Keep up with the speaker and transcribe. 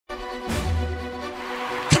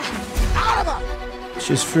forever.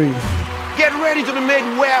 She's free. Get ready to be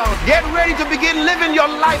made well. Get ready to begin living your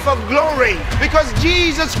life of glory because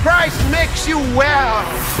Jesus Christ makes you well.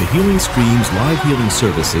 The Healing Streams live healing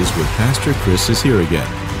services with Pastor Chris is here again.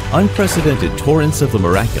 Unprecedented torrents of the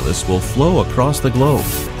miraculous will flow across the globe.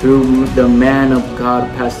 Through the man of God,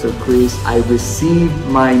 Pastor Chris, I received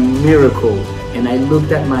my miracle, and I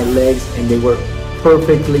looked at my legs and they were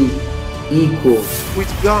perfectly equal.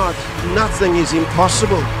 With God, nothing is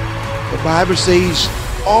impossible. The Bible says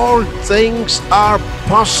all things are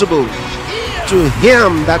possible to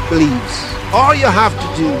him that believes. All you have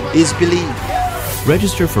to do is believe.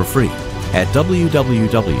 Register for free at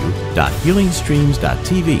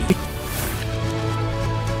www.healingstreams.tv.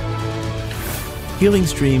 Healing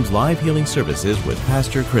Streams live healing services with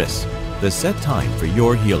Pastor Chris. The set time for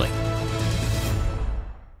your healing.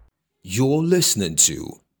 You're listening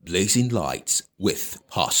to Blazing Lights with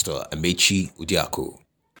Pastor Amechi Udiako.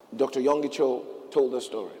 Dr. Yonggi Cho told the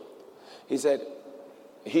story. He said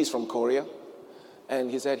he's from Korea,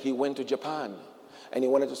 and he said he went to Japan, and he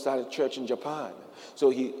wanted to start a church in Japan.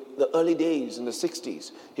 So the early days in the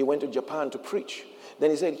 60s, he went to Japan to preach. Then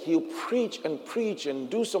he said he'll preach and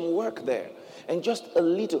do some work there. And just a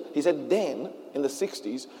little, he said then, in the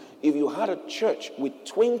 60s, if you had a church with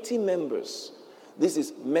 20 members, this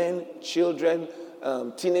is men, children,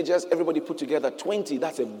 teenagers, everybody put together, 20,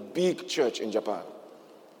 that's a big church in Japan.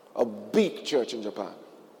 A big church in Japan.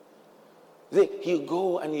 He'll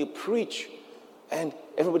go and he'll preach, and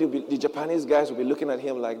the Japanese guys will be looking at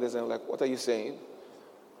him like this, and like, what are you saying?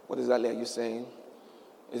 What exactly are you saying?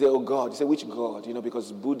 He said, oh God. He said, which God? You know,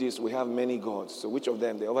 because Buddhists, we have many gods. So which of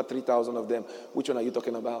them? There are over 3,000 of them. Which one are you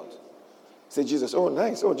talking about? He said, Jesus. Oh,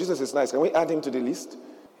 nice. Oh, Jesus is nice. Can we add him to the list?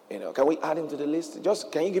 You know, can we add him to the list?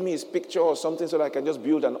 Just, can you give me his picture or something so that I can just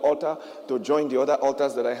build an altar to join the other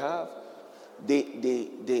altars that I have? They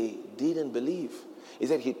didn't believe. He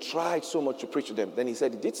said he tried so much to preach to them. Then he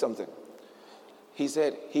said he did something. He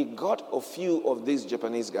said he got a few of these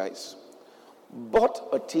Japanese guys,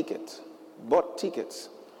 bought tickets,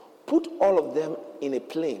 put all of them in a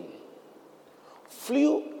plane,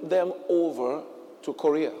 flew them over to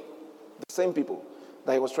Korea, the same people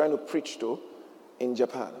that he was trying to preach to in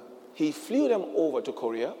Japan. He flew them over to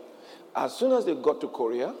Korea. As soon as they got to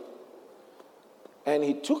Korea, and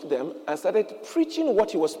he took them and started preaching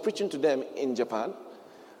what he was preaching to them in Japan.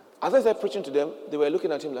 As I started preaching to them, they were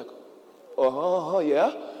looking at him like,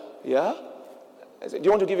 yeah. I said, do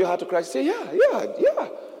you want to give your heart to Christ? He said, yeah.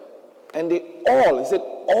 And he said,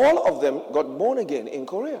 all of them got born again in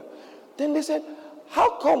Korea. Then they said,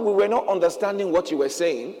 how come we were not understanding what you were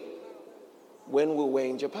saying when we were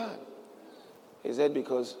in Japan? He said,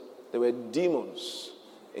 because there were demons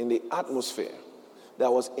in the atmosphere that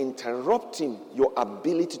was interrupting your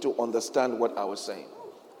ability to understand what I was saying.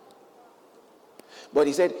 But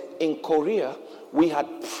he said, in Korea, we had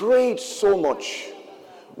prayed so much,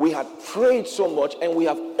 and we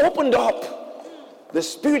have opened up the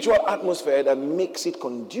spiritual atmosphere that makes it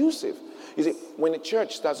conducive. You see, when a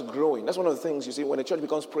church starts growing, that's one of the things, you see, when a church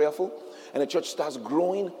becomes prayerful, and a church starts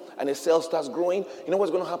growing, and a cell starts growing, you know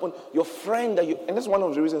what's going to happen? Your friend, and that's one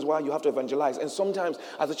of the reasons why you have to evangelize. And sometimes,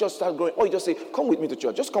 as the church starts growing, you just say, come with me to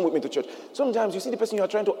church. Just come with me to church. Sometimes you see the person you are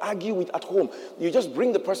trying to argue with at home. You just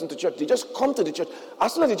bring the person to church. They just come to the church.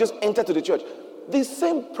 As soon as they just enter to the church, the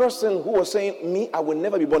same person who was saying, me, I will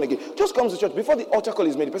never be born again, just comes to church. Before the altar call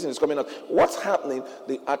is made, the person is coming out. What's happening?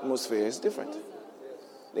 The atmosphere is different.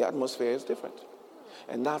 The atmosphere is different.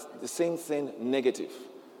 And that's the same thing negative.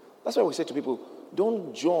 That's why we say to people,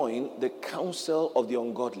 don't join the counsel of the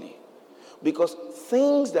ungodly. Because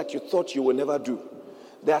things that you thought you will never do,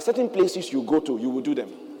 there are certain places you go to, you will do them.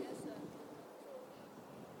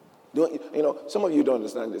 Some of you don't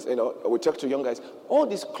understand this. We talk to young guys, all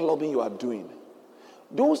this clubbing you are doing,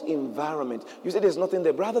 those environments, you say there's nothing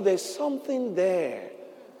there. Brother, there's something there.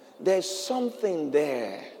 There's something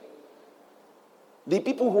there. The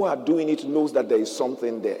people who are doing it knows that there is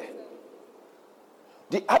something there.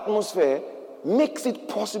 The atmosphere makes it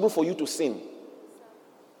possible for you to sin.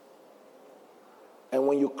 And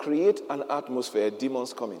when you create an atmosphere,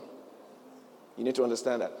 demons come in. You need to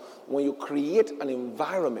understand that. When you create an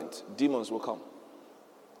environment, demons will come.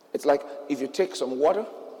 It's like if you take some water,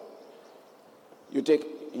 you take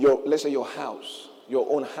let's say your house, your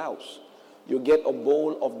own house, you get a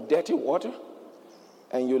bowl of dirty water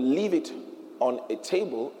and you leave it on a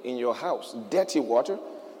table in your house, dirty water,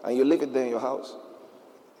 and you leave it there in your house.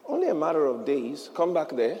 Only a matter of days, come back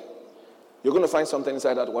there, you're going to find something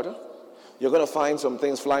inside that water. You're going to find some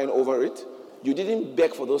things flying over it. You didn't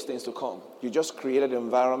beg for those things to come. You just created an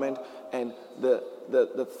environment, and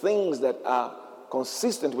the things that are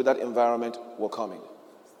consistent with that environment will come in.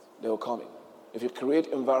 They will come in. If you create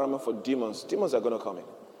environment for demons, demons are going to come in.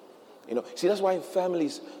 See, that's why in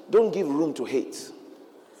families, don't give room to hate.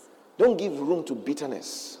 Don't give room to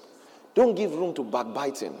bitterness. Don't give room to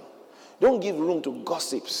backbiting. Don't give room to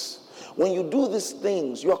gossips. When you do these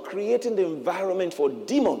things, you are creating the environment for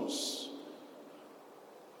demons.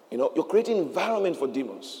 You're creating environment for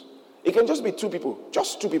demons. It can just be two people,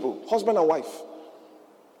 husband and wife.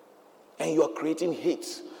 And you are creating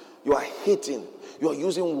hate. You are hating. You are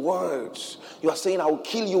using words. You are saying, I will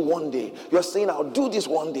kill you one day. You are saying, I'll do this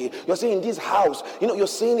one day. You are saying, in this house. You're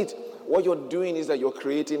saying it. What you're doing is that you're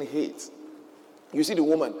creating hate. You see the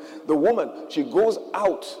woman, she goes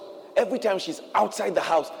out. Every time she's outside the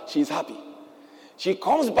house, she's happy. She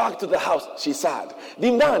comes back to the house, she's sad.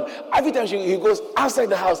 The man, every time he goes outside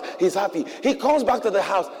the house, he's happy. He comes back to the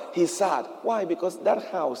house, he's sad. Why? Because that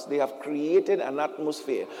house, they have created an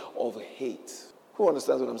atmosphere of hate. Who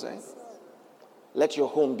understands what I'm saying? Let your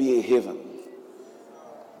home be a haven.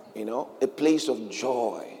 A place of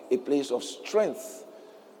joy, a place of strength.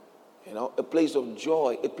 A place of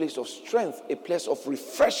joy, a place of strength, a place of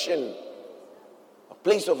refreshing. A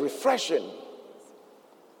place of refreshing.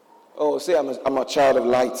 Oh, say I'm a child of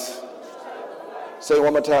light. Say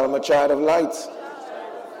one more time, I'm a child of light.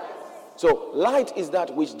 So light is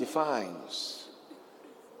that which defines.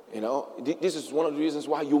 This is one of the reasons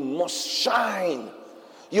why you must shine.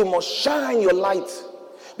 You must shine your light.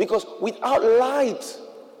 Because without light,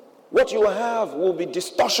 what you have will be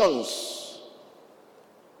distortions.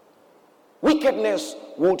 Wickedness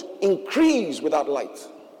would increase without light.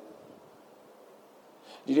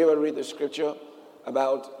 Did you ever read the scripture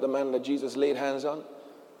about the man that Jesus laid hands on?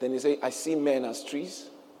 Then he said, I see men as trees.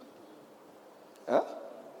 Huh?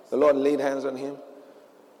 The Lord laid hands on him.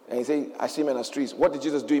 And he said, I see men as trees. What did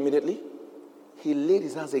Jesus do immediately? He laid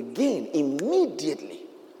his hands again, immediately.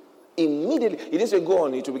 Immediately. He didn't say, go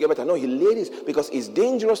on, it will get better. No, he laid his, because it's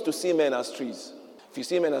dangerous to see men as trees. If you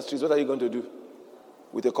see men as trees, what are you going to do?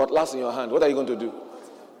 With a cutlass in your hand, what are you going to do?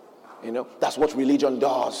 That's what religion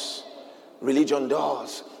does. Religion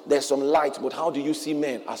does. There's some light, but how do you see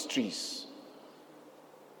men as trees?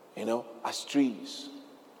 As trees.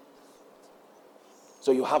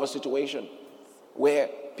 So you have a situation where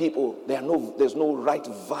people, there's no right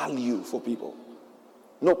value for people.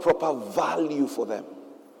 No proper value for them.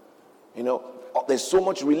 There's so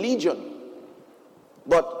much religion,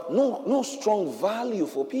 but no strong value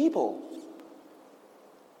for people.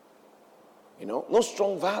 No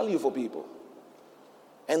strong value for people.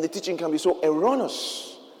 And the teaching can be so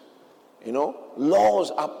erroneous.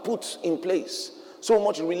 Laws are put in place. So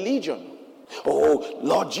much religion. Oh,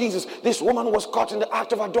 Lord Jesus, this woman was caught in the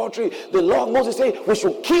act of adultery. The law of Moses said we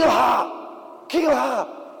should kill her. Kill her.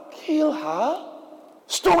 Kill her?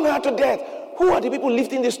 Stone her to death. Who are the people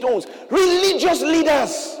lifting the stones? Religious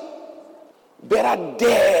leaders. Better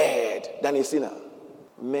dead than a sinner.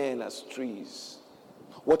 Men as trees.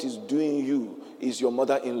 What is doing you is your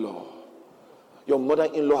mother-in-law. Your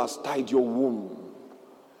mother-in-law has tied your womb.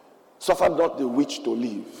 Suffer not the witch to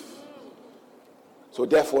live. So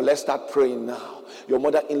therefore, let's start praying now. Your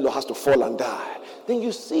mother-in-law has to fall and die. Then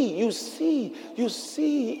you see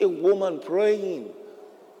a woman praying.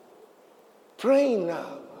 Praying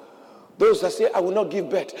now. Those that say, I will not give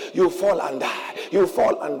birth, you fall and die. You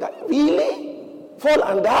fall and die. Really? Fall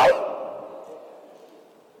and die?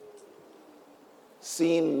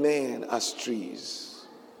 Seeing men as trees.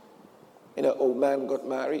 Old man got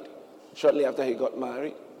married. Shortly after he got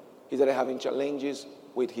married, he started having challenges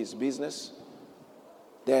with his business.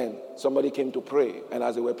 Then somebody came to pray, and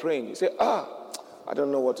as they were praying, he said, I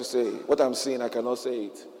don't know what to say. What I'm saying, I cannot say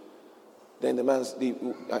it. Then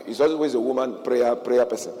it's always a woman prayer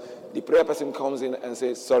person. The prayer person comes in and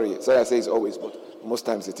says, sorry I say it's always, but most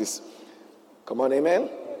times it is. Come on, amen?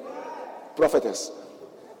 Prophetess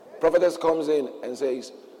comes in and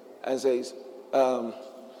says,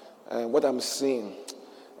 what I'm saying,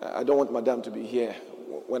 I don't want Madame to be here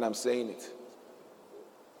when I'm saying it.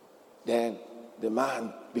 Then the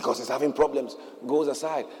man, because he's having problems, goes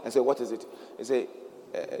aside and says, what is it? He says,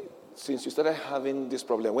 since you started having this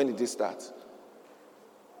problem, when did this start?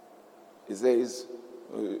 He says,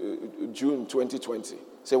 June 2020.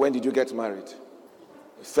 Say, when did you get married?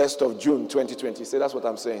 1st of June 2020. He said, that's what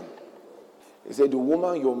I'm saying. He said, the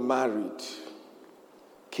woman you married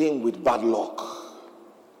came with bad luck.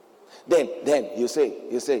 Then you say,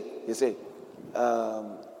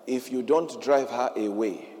 if you don't drive her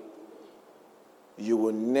away, you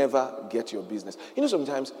will never get your business.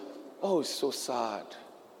 Sometimes, it's so sad.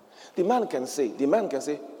 The man can say,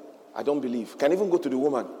 I don't believe. Can even go to the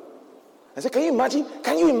woman and say, can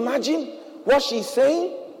you imagine what she's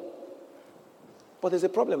saying. But there's a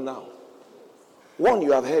problem now. One,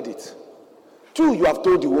 you have heard it. Two, you have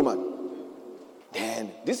told the woman.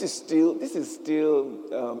 Then this is still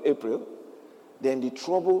April. Then the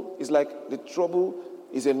trouble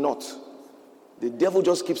is a knot. The devil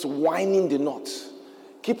just keeps winding the knot.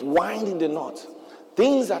 Keep winding the knot.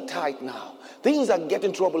 Things are tight now. Things are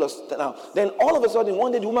getting troublous now. Then all of a sudden,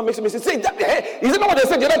 one day the woman makes a mistake. Say, hey, is it not what they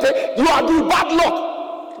said the other day? You are doing bad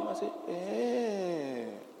luck. The woman say, hey.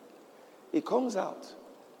 It comes out.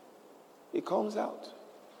 It comes out.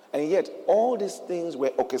 And yet, all these things were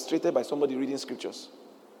orchestrated by somebody reading scriptures.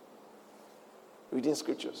 Reading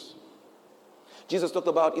scriptures. Jesus talked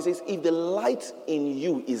about, he says, if the light in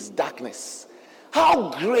you is darkness,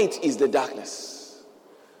 how great is the darkness?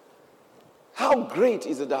 How great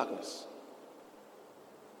is the darkness?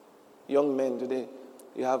 Young men today,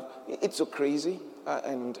 it's so crazy.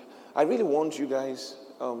 And I really want you guys,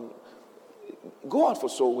 go out for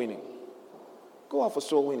soul winning. Go out for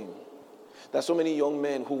soul winning. There's so many young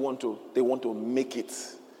men who want to make it.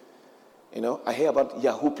 You know, I hear about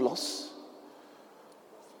Yahoo Plus.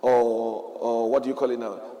 Or what do you call it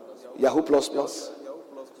now? Yahoo Plus Plus.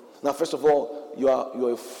 Now, first of all, you're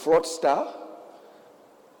a fraudster.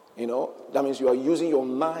 You know, that means you are using your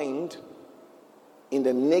mind in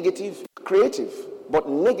the negative, creative, but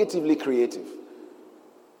negatively creative.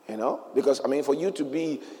 You know, because I mean, for you to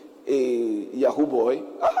be a Yahoo boy,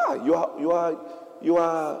 you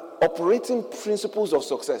are operating principles of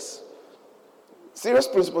success. Serious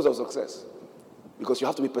principles of success. Because you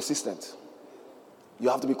have to be persistent. You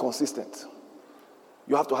have to be consistent.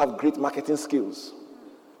 You have to have great marketing skills.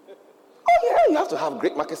 Oh yeah, you have to have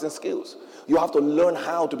great marketing skills. You have to learn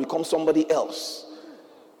how to become somebody else.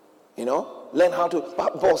 You know? Learn how to,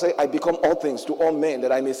 Paul said, I become all things to all men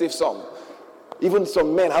that I may save some. Even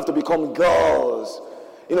some men have to become girls.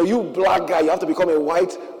 You know, you black guy, you have to become a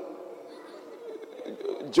white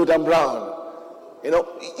Jordan Brown. You know,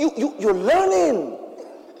 you're learning.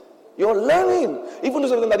 You're learning. Even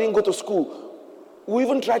those of them that didn't go to school, we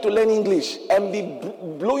even try to learn English and be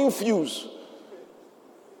blowing fuse.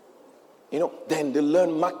 You know, then they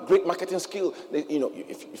learn great marketing skill. You know,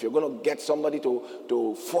 if you're going to get somebody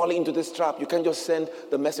to fall into this trap, you can't just send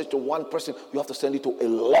the message to one person. You have to send it to a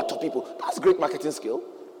lot of people. That's great marketing skill.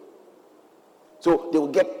 So they will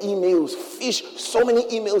get emails, fish, so many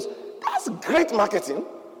emails. That's great marketing.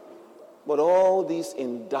 But all this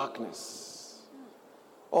in darkness.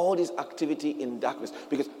 All this activity in darkness.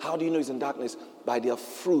 Because how do you know it's in darkness? By their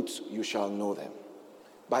fruits you shall know them.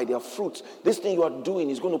 By their fruits. This thing you are doing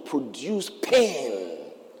is going to produce pain.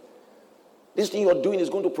 This thing you are doing is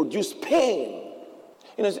going to produce pain.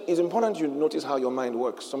 You know, it's important you notice how your mind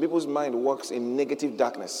works. Some people's mind works in negative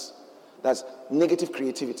darkness. That's negative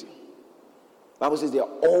creativity. The Bible says they are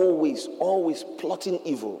always plotting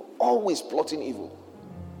evil. Always plotting evil.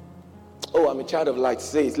 Oh, I'm a child of light.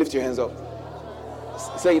 Say it. Lift your hands up.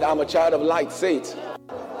 Say it. I'm a child of light. Say it.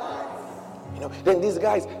 You know, then these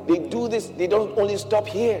guys, they do this. They don't only stop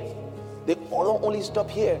here. They don't only stop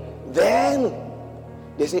here. Then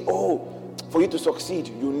they say, oh, for you to succeed,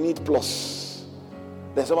 you need plus.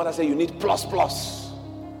 Then someone else say you need plus.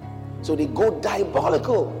 So they go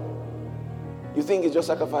diabolical. You think it's just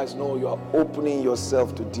sacrifice? No, you are opening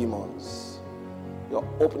yourself to demons. You're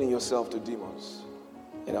opening yourself to demons.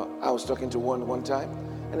 You know, I was talking to one time,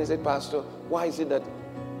 and he said, Pastor, why is it that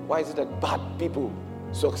bad people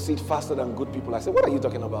succeed faster than good people? I said, what are you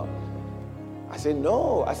talking about? I said,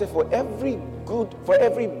 no. I said, for every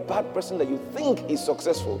bad person that you think is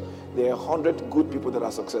successful, there are 100 good people that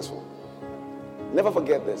are successful. Never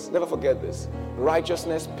forget this. Never forget this.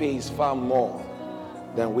 Righteousness pays far more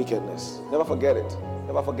than wickedness. Never forget it.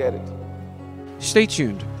 Never forget it. Stay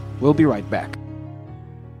tuned. We'll be right back.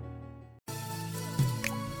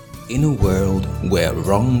 In a world where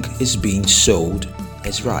wrong is being sold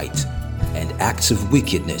as right and acts of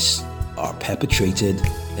wickedness are perpetrated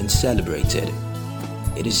and celebrated,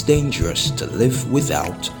 it is dangerous to live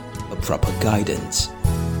without a proper guidance.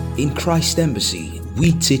 In Christ Embassy,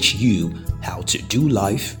 we teach you how to do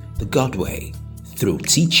life the God way through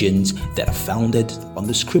teachings that are founded on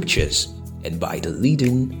the scriptures and by the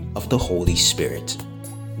leading of the Holy Spirit.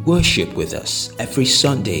 Worship with us every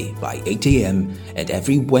Sunday by 8 a.m. and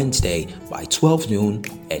every Wednesday by 12 noon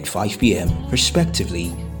and 5 p.m.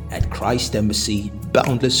 respectively at Christ Embassy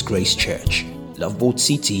Boundless Grace Church, Loveboat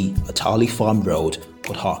City, Atali Farm Road,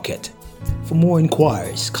 Port Harcourt. For more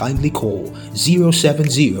inquiries, kindly call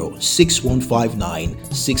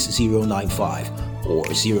 070-6159-6095 or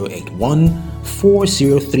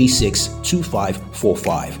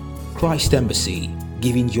 081-4036-2545. Christ Embassy,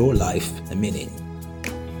 giving your life a meaning.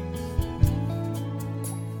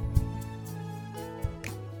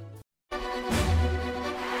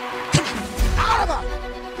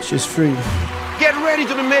 church is free. Get ready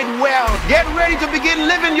to be made well. Get ready to begin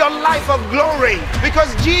living your life of glory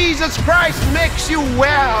because Jesus Christ makes you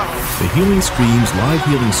well. The Healing Streams live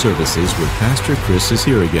healing services with Pastor Chris is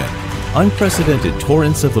here again. Unprecedented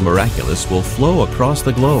torrents of the miraculous will flow across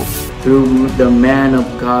the globe. Through the man of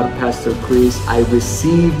God, Pastor Chris, I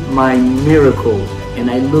received my miracle. And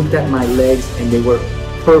I looked at my legs and they were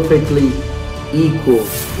perfectly equal.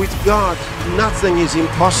 With God, nothing is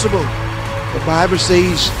impossible. The Bible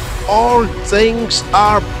says, all things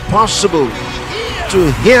are possible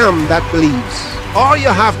to him that believes. All you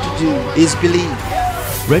have to do is believe.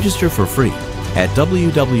 Register for free at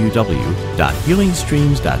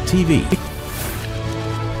www.healingstreams.tv.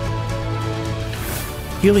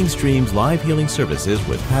 Healing Streams live healing services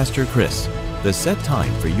with Pastor Chris. The set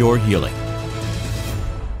time for your healing.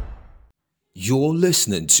 You're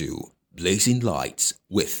listening to Blazing Lights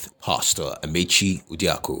with Pastor Amechi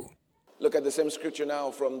Udiako. Look at the same scripture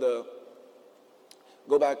now from the,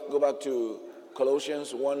 go back to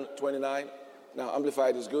Colossians 1:29. Now,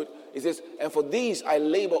 Amplified is good. It says, and for these I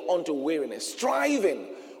labor unto weariness, striving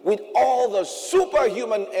with all the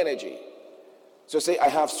superhuman energy. So say, I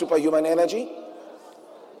have superhuman energy.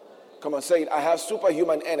 Come on, say it. I have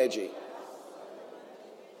superhuman energy.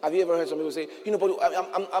 Have you ever heard some people say, but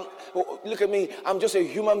I'm look at me, I'm just a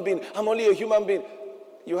human being. I'm only a human being.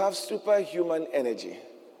 You have superhuman energy.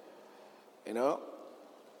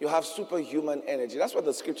 You have superhuman energy. That's what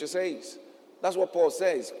the scripture says. That's what Paul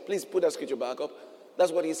says. Please put that scripture back up.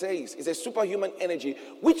 That's what he says. It's a superhuman energy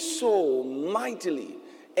which so mightily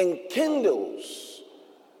enkindles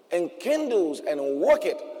and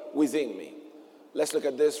worketh within me. Let's look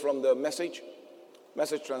at this from the message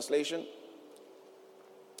translation.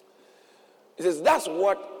 It says, that's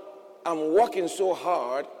what I'm working so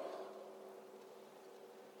hard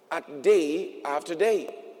at day after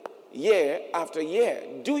day, year after year,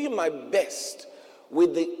 doing my best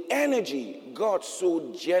with the energy God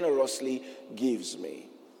so generously gives me.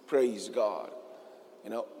 Praise God.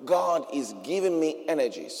 God is giving me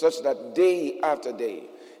energy such that day after day,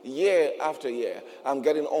 year after year, I'm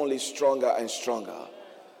getting only stronger and stronger.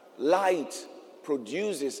 Light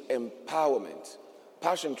produces empowerment.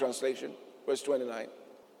 Passion Translation, verse 29.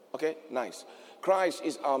 Okay, nice. Christ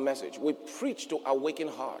is our message. We preach to awaken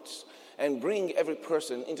hearts and bring every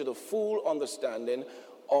person into the full understanding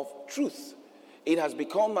of truth. It has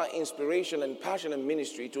become my inspiration and passion and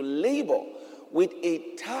ministry to labor with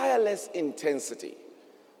a tireless intensity.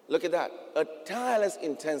 Look at that, a tireless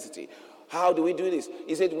intensity. How do we do this?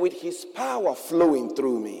 He said, with his power flowing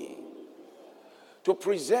through me, to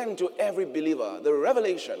present to every believer the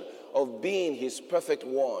revelation of being his perfect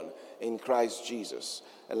one in Christ Jesus.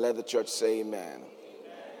 And let the church say amen.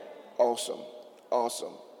 Awesome,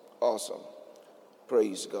 awesome, awesome.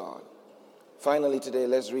 Praise God. Finally today,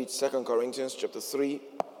 let's read 2 Corinthians chapter 3,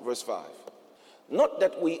 verse 5. Not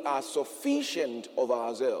that we are sufficient of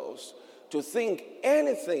ourselves to think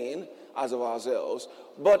anything as of ourselves,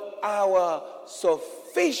 but our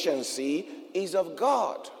sufficiency is of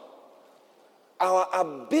God. Our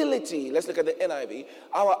ability, let's look at the NIV,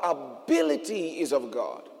 our ability is of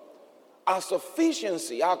God. Our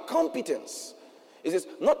sufficiency, our competence. It says,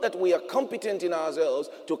 not that we are competent in ourselves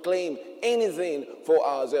to claim anything for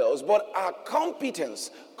ourselves, but our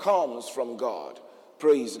competence comes from God.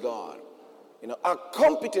 Praise God. Our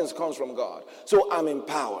competence comes from God. So I'm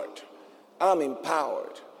empowered.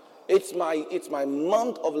 It's my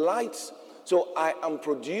month of lights. So I am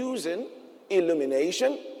producing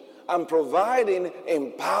illumination. I'm providing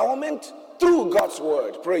empowerment through God's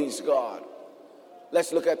word. Praise God.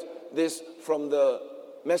 Let's look at this from the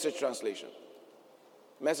Message translation.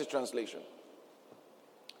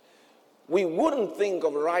 We wouldn't think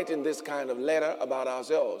of writing this kind of letter about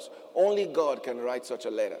ourselves. Only God can write such a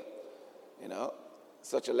letter.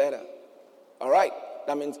 Such a letter. All right.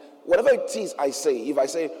 That means whatever it is I say, if I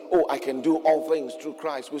say, I can do all things through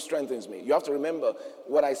Christ who strengthens me. You have to remember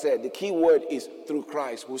what I said. The key word is through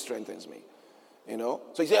Christ who strengthens me. So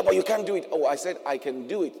you say, but you can't do it. I said I can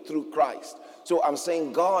do it through Christ. So I'm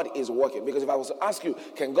saying God is working. Because if I was to ask you,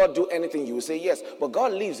 can God do anything? You would say yes. But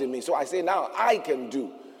God lives in me. So I say now, I can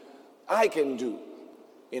do.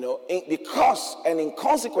 Because and in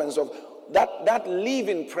consequence of that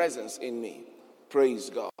living presence in me. Praise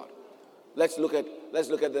God. Let's look at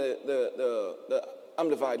the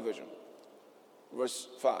Amplified version. Verse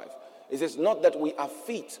 5. It says, not that we are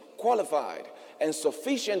fit, qualified, and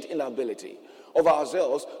sufficient in ability of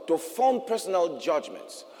ourselves to form personal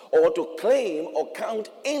judgments or to claim or count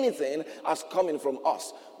anything as coming from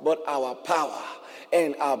us, but our power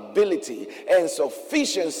and ability and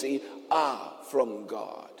sufficiency are from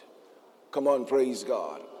God. Come on, praise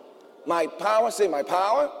God. My power, say my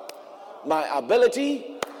power, my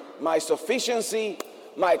ability, my sufficiency,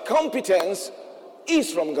 my competence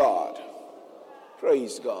is from God.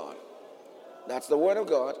 Praise God. That's the word of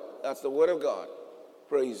God. That's the word of God.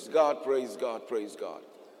 Praise God, praise God, praise God.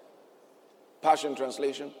 Passion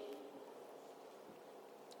Translation.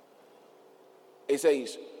 It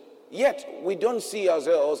says, yet we don't see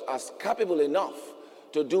ourselves as capable enough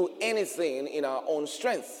to do anything in our own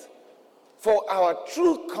strength. For our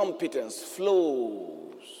true competence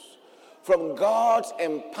flows from God's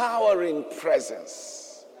empowering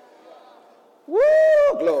presence. Woo,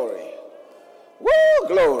 glory. Woo,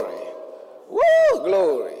 glory. Woo,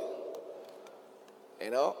 glory. You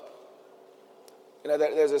know,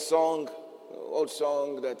 there's a song, old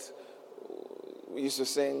song that we used to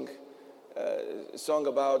sing, a song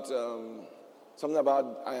about something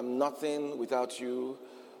about I am nothing without you,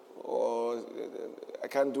 or I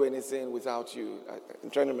can't do anything without you. I'm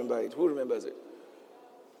trying to remember it. Who remembers it?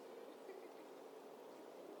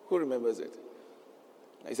 Who remembers it?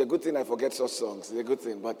 It's a good thing I forget such songs. It's a good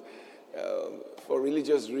thing, but for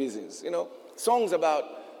religious reasons, songs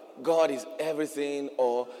about God is everything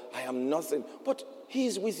or I am nothing. But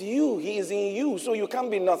He's with you. He is in you, so you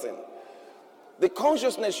can't be nothing. The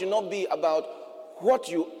consciousness should not be about what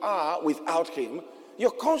you are without Him.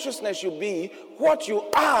 Your consciousness should be what you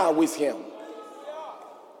are with Him.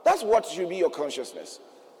 That's what should be your consciousness,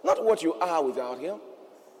 not what you are without Him.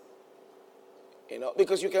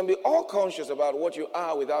 Because you can be all conscious about what you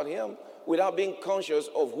are without Him without being conscious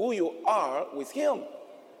of who you are with Him.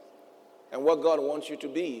 And what God wants you to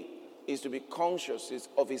be is to be conscious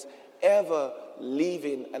of His ever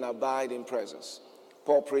living and abiding presence.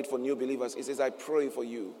 Paul prayed for new believers. He says, I pray for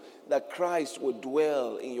you that Christ would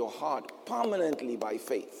dwell in your heart permanently by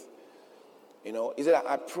faith. He said,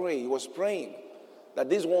 I pray, he was praying that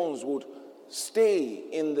these ones would stay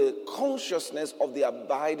in the consciousness of the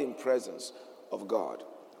abiding presence of God.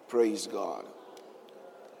 Praise God.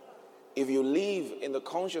 If you live in the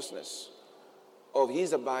consciousness of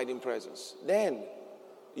His abiding presence, then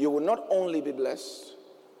you will not only be blessed,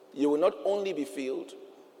 you will not only be filled,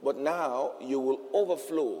 but now you will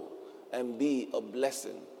overflow and be a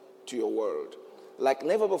blessing to your world. Like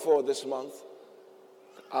never before this month,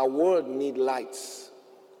 our world needs lights.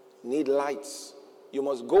 Need lights. You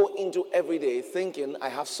must go into every day thinking, I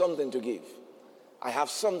have something to give. I have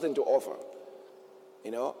something to offer.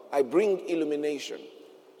 I bring illumination.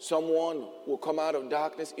 Someone will come out of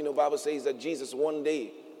darkness. Bible says that Jesus one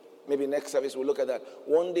day, maybe next service we'll look at that.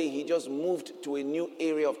 One day He just moved to a new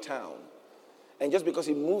area of town. And just because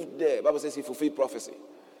He moved there, Bible says He fulfilled prophecy.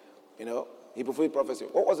 He fulfilled prophecy.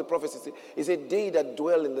 What was the prophecy? He said, they that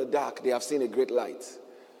dwell in the dark, they have seen a great light.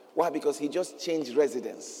 Why? Because He just changed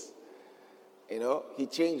residence. He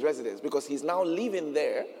changed residence because He's now living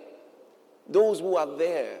there. Those who are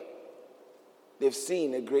there, they've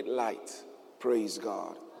seen a great light. Praise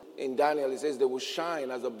God. In Daniel, it says they will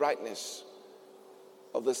shine as the brightness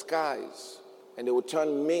of the skies, and they will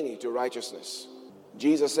turn many to righteousness.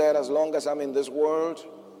 Jesus said, as long as I'm in this world,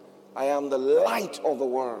 I am the light of the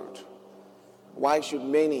world. Why should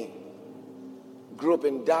many grow up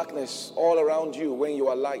in darkness all around you when you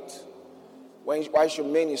are light? Why should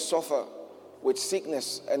many suffer with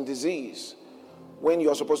sickness and disease when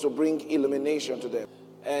you are supposed to bring illumination to them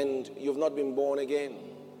and you've not been born again?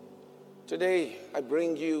 Today, I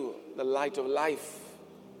bring you the light of life.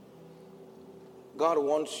 God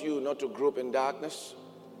wants you not to grow up in darkness.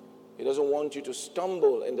 He doesn't want you to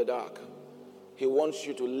stumble in the dark. He wants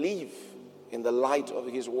you to live in the light of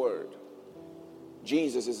His word.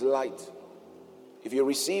 Jesus is light. If you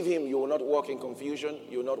receive Him, you will not walk in confusion.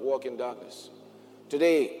 You will not walk in darkness.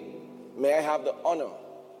 Today, may I have the honor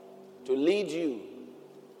to lead you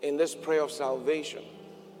in this prayer of salvation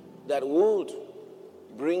that would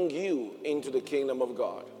bring you into the kingdom of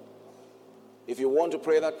God. If you want to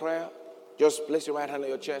pray that prayer, just place your right hand on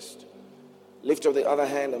your chest. Lift up the other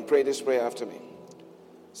hand and pray this prayer after me.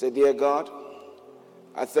 Say, dear God,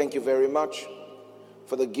 I thank you very much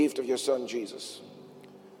for the gift of your Son, Jesus.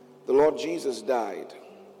 The Lord Jesus died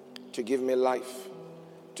to give me life.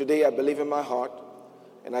 Today I believe in my heart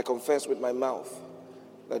and I confess with my mouth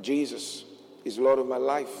that Jesus is Lord of my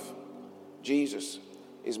life. Jesus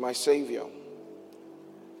is my Savior.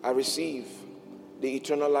 I receive the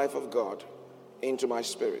eternal life of God into my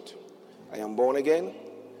spirit. I am born again.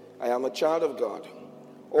 I am a child of God.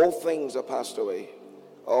 All things are passed away.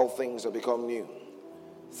 All things have become new.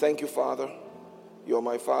 Thank you, Father. You're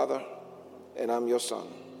my Father, and I'm your Son.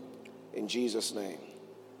 In Jesus' name,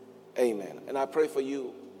 amen. And I pray for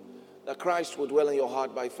you that Christ will dwell in your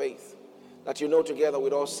heart by faith, that you know together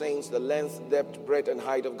with all saints the length, depth, breadth, and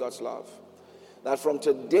height of God's love. That from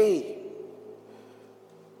today,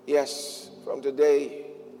 yes, from today,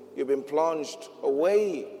 you've been plunged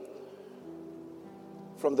away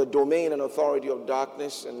from the domain and authority of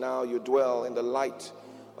darkness, and now you dwell in the light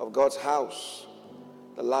of God's house,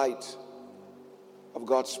 the light of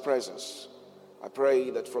God's presence. I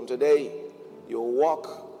pray that from today, you'll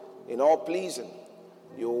walk in all pleasing.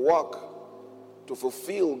 You'll walk to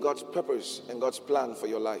fulfill God's purpose and God's plan for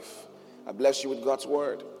your life. I bless you with God's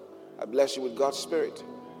word. I bless you with God's spirit.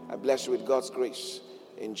 I bless you with God's grace.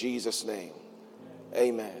 In Jesus' name,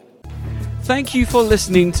 amen. Thank you for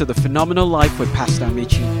listening to The Phenomenal Life with Pastor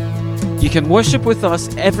Amici. You can worship with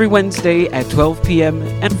us every Wednesday at 12 p.m.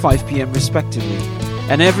 and 5 p.m. respectively,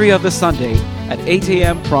 and every other Sunday at 8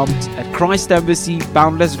 a.m. prompt at Christ Embassy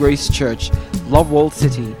Boundless Grace Church, Love World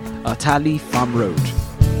City, Atali Farm Road,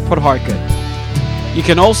 Port Harcourt. You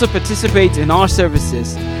can also participate in our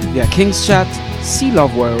services via King's Chat, C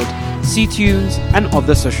Love World, C-Tunes, and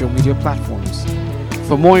other social media platforms.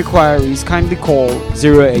 For more inquiries, kindly call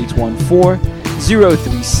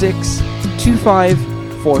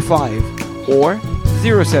 0814-036-2545 or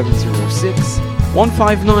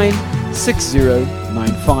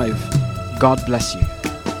 0706-159-6095. God bless you.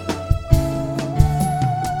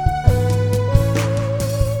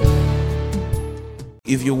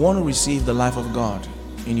 If you want to receive the life of God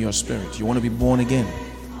in your spirit, you want to be born again,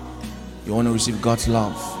 you want to receive God's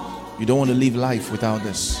love, you don't want to live life without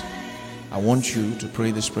this, I want you to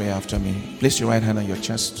pray this prayer after me. Place your right hand on your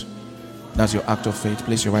chest. That's your act of faith.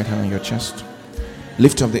 Place your right hand on your chest.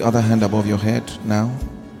 Lift up the other hand above your head now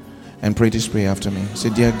and pray this prayer after me.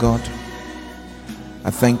 Say, Dear God, I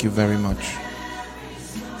thank you very much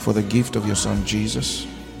for the gift of your son Jesus.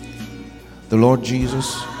 The Lord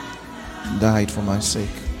Jesus died for my sake.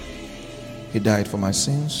 He died for my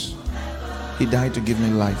sins. He died to give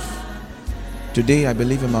me life. Today I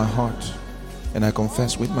believe in my heart and I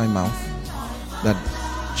confess with my mouth that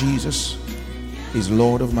Jesus is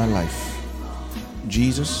Lord of my life.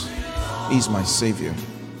 Jesus is my Savior.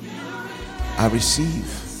 I receive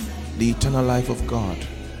the eternal life of God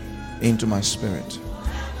into my spirit.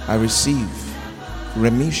 I receive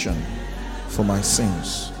remission for my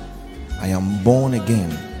sins. I am born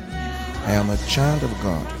again. I am a child of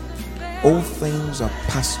God. All things are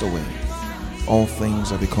passed away. All things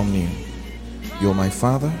have become new. You're my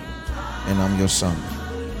Father and I'm your Son.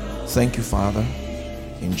 Thank you, Father,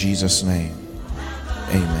 in Jesus' name.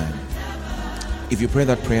 Amen. If you pray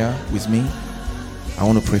that prayer with me, I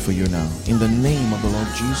want to pray for you now. In the name of the Lord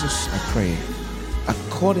Jesus, I pray,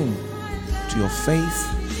 according to your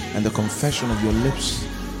faith and the confession of your lips,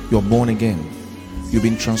 you're born again. You've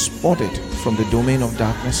been transported from the domain of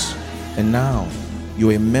darkness, and now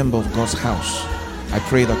you're a member of God's house. I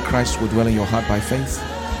pray that Christ will dwell in your heart by faith,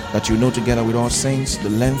 that you know together with all saints the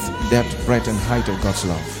length, depth, breadth, and height of God's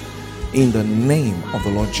love. In the name of the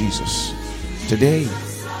Lord Jesus, today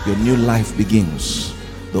your new life begins.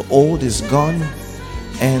 The old is gone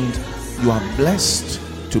and you are blessed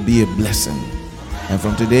to be a blessing. And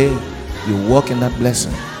from today, you walk in that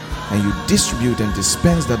blessing and you distribute and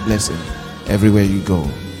dispense that blessing everywhere you go.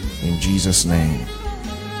 In Jesus' name,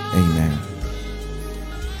 amen.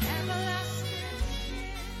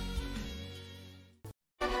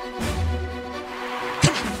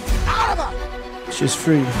 She's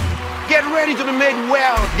free. Get ready to be made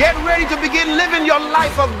well. Get ready to begin living your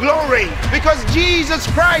life of glory, because Jesus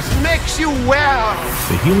Christ makes you well.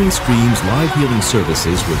 The Healing Streams live healing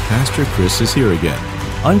services with Pastor Chris is here again.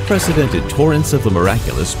 Unprecedented torrents of the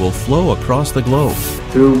miraculous will flow across the globe.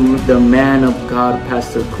 Through the man of God,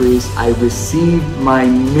 Pastor Chris, I received my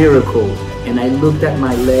miracle, and I looked at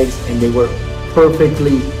my legs and they were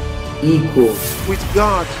perfectly equal. With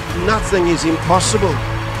God, nothing is impossible.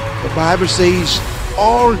 The Bible says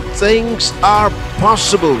all things are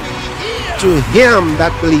possible to him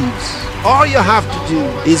that believes. All you have to do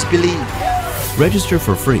is believe. Register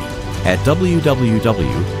for free at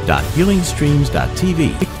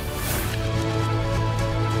www.healingstreams.tv.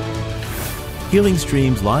 Healing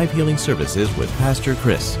Streams live healing services with Pastor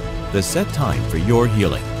Chris. The set time for your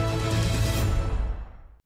healing.